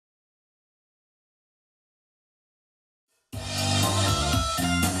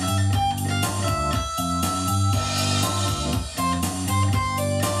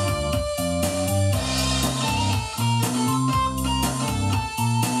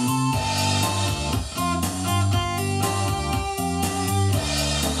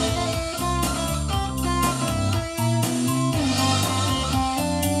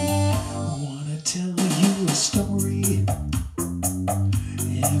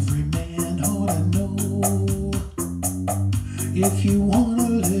Every man ought to know, if you want a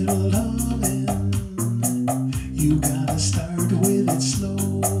little loving, you gotta start with it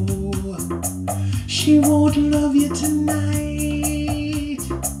slow. She won't love you tonight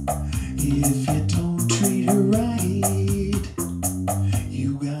if you don't treat her right.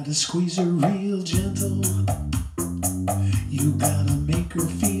 You gotta squeeze her real gentle, you gotta make her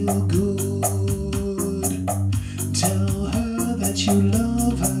feel good. Tell her that you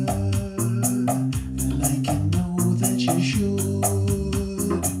love her like you know that you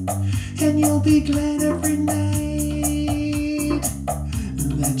should, and you'll be glad every night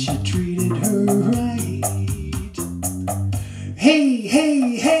that you treated her right. Hey,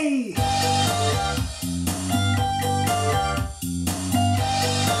 hey, hey!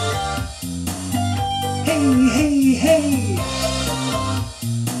 Hey, hey, hey!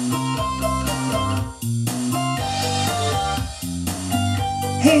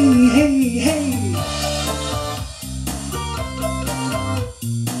 Hey, hey, hey!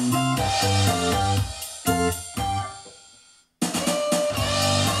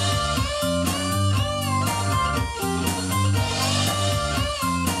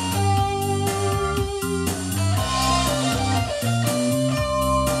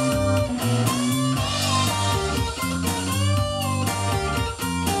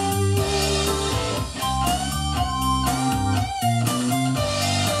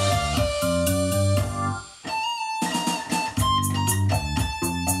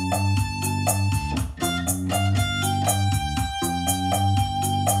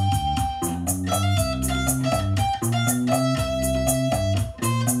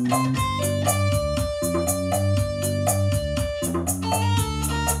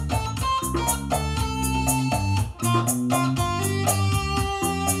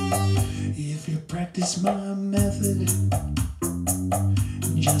 If you practice my method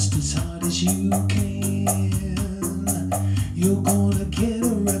just as hard as you can, you're gonna get a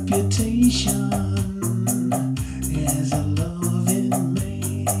reputation as a loving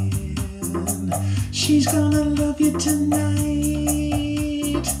man. She's gonna love you tonight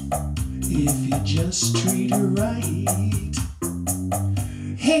if you just treat her right.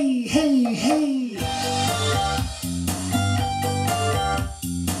 Hey, hey, hey!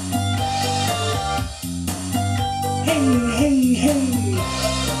 Hey, hey, hey!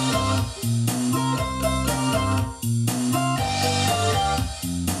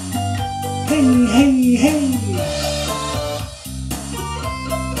 Hey, hey, hey!